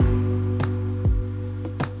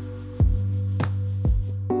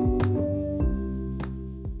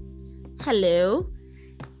Hello.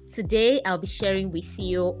 Today I'll be sharing with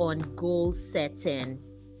you on goal setting.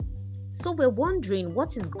 So we're wondering,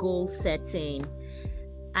 what is goal setting?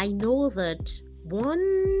 I know that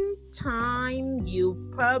one time you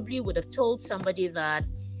probably would have told somebody that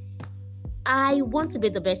I want to be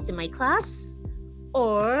the best in my class,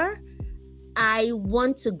 or I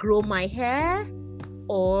want to grow my hair,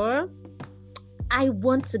 or I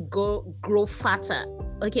want to grow fatter.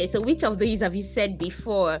 Okay, so which of these have you said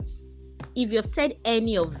before? If you've said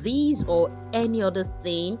any of these or any other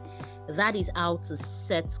thing, that is how to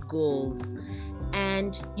set goals.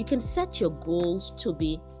 And you can set your goals to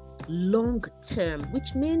be long term,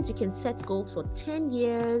 which means you can set goals for 10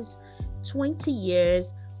 years, 20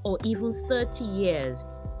 years, or even 30 years.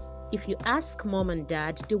 If you ask mom and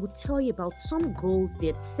dad, they will tell you about some goals they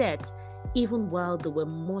had set even while they were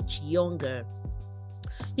much younger.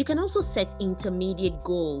 You can also set intermediate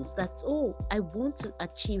goals that, I want to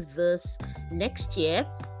achieve this next year,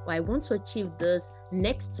 or I want to achieve this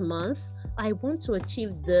next month, I want to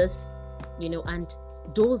achieve this, and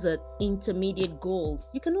those are intermediate goals.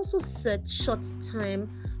 You can also set short-term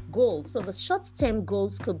goals. So the short-term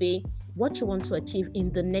goals could be what you want to achieve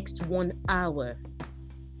in the next 1 hour,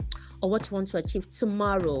 or what you want to achieve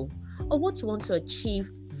tomorrow, or what you want to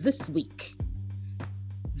achieve this week.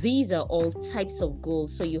 These are all types of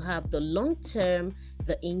goals. So you have the long-term,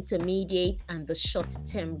 the intermediate, and the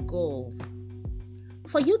short-term goals.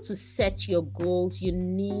 For you to set your goals, you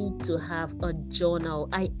need to have a journal.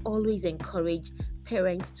 I always encourage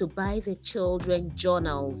parents to buy their children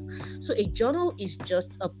journals. So a journal is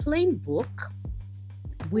just a plain book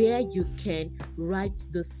where you can write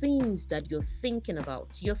the things that you're thinking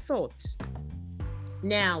about, your thoughts.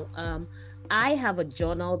 Now, I have a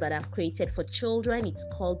journal that I've created for children. It's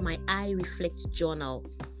called my I Reflect Journal.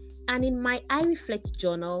 And in my I Reflect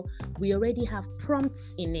Journal, we already have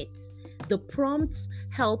prompts in it. The prompts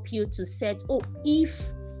help you to set, if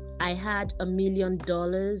I had $1 million or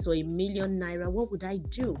 ₦1 million, what would I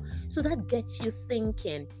do? So that gets you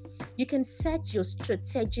thinking. You can set your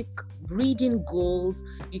strategic reading goals.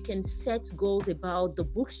 You can set goals about the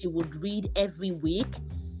books you would read every week.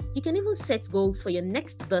 You can even set goals for your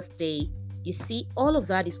next birthday. You see, all of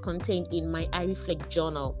that is contained in my I Reflect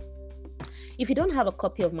Journal. If you don't have a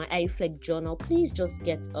copy of my I Reflect Journal, please just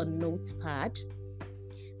get a notepad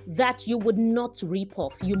that you would not rip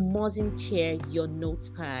off. You mustn't tear your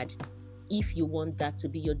notepad if you want that to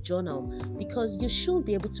be your journal, because you should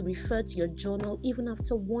be able to refer to your journal even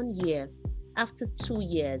after 1 year, after 2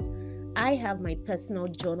 years. I have my personal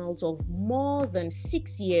journals of more than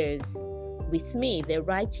 6 years with me. They're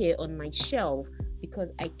right here on my shelf,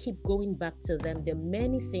 because I keep going back to them. There are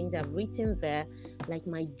many things I've written there, like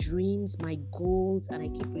my dreams, my goals, and I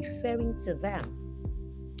keep referring to them.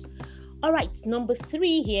 All right, number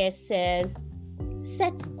 3 here says,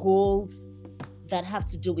 set goals that have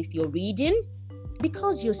to do with your reading.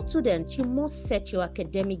 Because you're a student, you must set your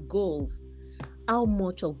academic goals. How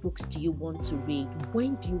much of books do you want to read?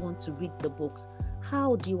 When do you want to read the books?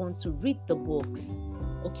 How do you want to read the books?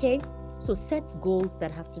 Okay? So set goals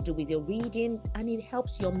that have to do with your reading, and it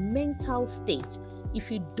helps your mental state.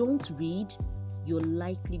 If you don't read, you're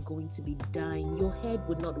likely going to be dying. Your head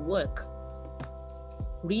would not work.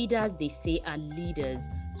 Readers, they say, are leaders.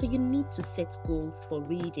 So you need to set goals for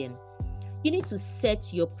reading. You need to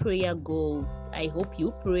set your prayer goals. I hope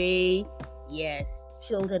you pray. Yes,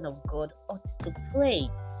 children of God ought to pray.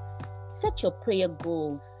 Set your prayer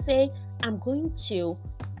goals. Say, I'm going to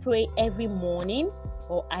pray every morning,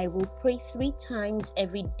 or I will pray 3 times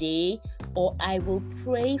every day, or I will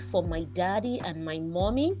pray for my daddy and my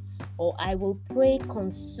mommy, or I will pray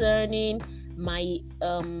concerning my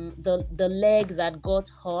the leg that got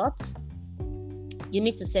hurt. You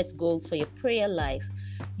need to set goals for your prayer life.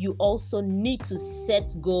 You also need to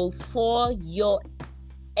set goals for your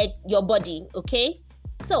body, okay?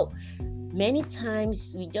 So many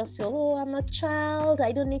times we just feel, I'm a child,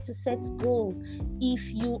 I don't need to set goals.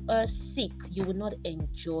 If you are sick, you will not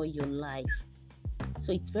enjoy your life.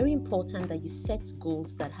 So it's very important that you set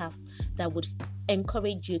goals that would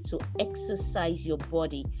encourage you to exercise your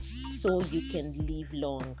body so you can live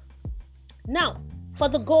long. Now, for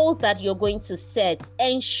the goals that you're going to set,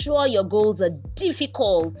 ensure your goals are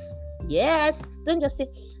difficult. Yes, don't just say,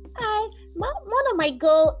 one of my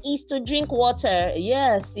goals is to drink water.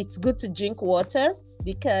 Yes, it's good to drink water,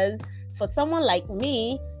 because for someone like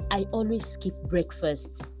me, I always skip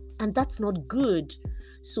breakfast, and that's not good.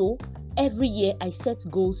 So every year I set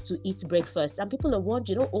goals to eat breakfast, and people are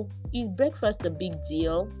wondering, is breakfast a big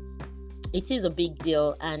deal? It is a big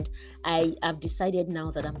deal, and I have decided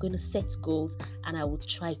now that I'm going to set goals and I will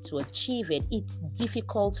try to achieve it. It's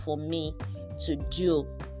difficult for me to do,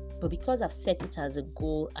 but because I've set it as a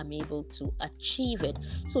goal, I'm able to achieve it.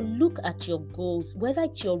 So look at your goals, whether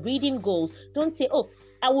it's your reading goals. Don't say, oh,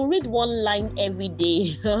 I will read one line every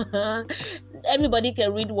day. Everybody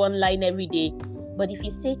can read one line every day. But if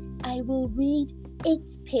you say, I will read 8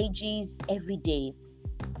 pages every day,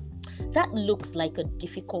 that looks like a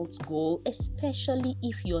difficult goal, especially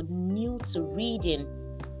if you're new to reading.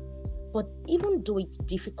 But even though it's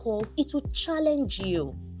difficult, it will challenge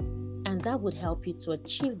you, and that would help you to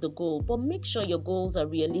achieve the goal. But make sure your goals are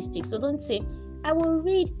realistic. So don't say, I will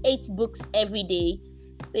read 8 books every day.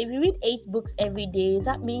 So if you read 8 books every day,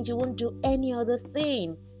 that means you won't do any other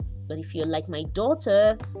thing. But if you're like my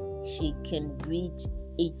daughter, she can read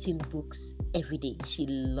 18 books every day. She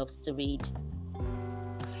loves to read.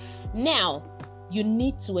 Now, you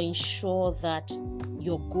need to ensure that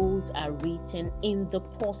your goals are written in the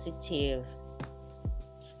positive.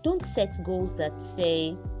 Don't set goals that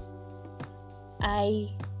say, I'm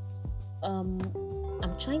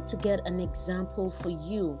trying to get an example for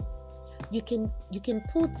you. You can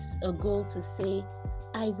put a goal to say,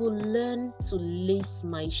 I will learn to lace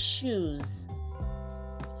my shoes.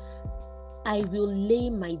 I will lay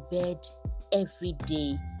my bed every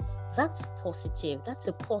day. That's positive. That's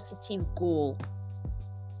a positive goal.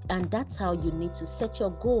 And that's how you need to set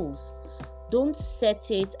your goals. Don't set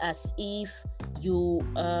it as if you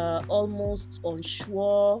are almost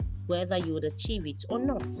unsure whether you would achieve it or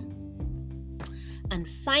not. And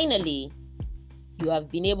finally, you have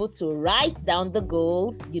been able to write down the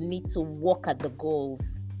goals. You need to work at the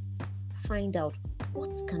goals. Find out,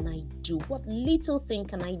 what can I do? What little thing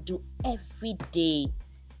can I do every day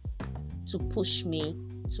to push me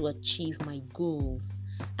to achieve my goals?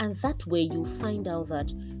 And that way you find out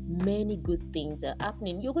that many good things are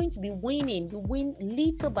happening. You're going to be winning. You win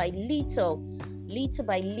little by little.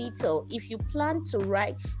 If you plan to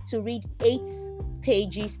read 8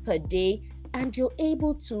 pages per day and you're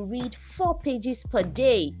able to read 4 pages per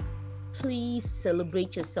day, please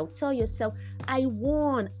celebrate yourself. Tell yourself, I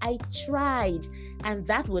won, I tried. And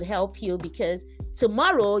that would help you, because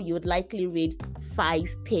tomorrow you would likely read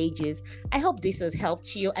 5 pages. I hope this has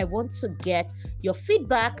helped you. I want to get your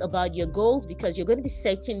feedback about your goals, because you're going to be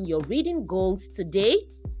setting your reading goals today,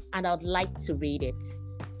 and I'd like to read it.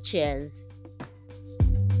 Cheers.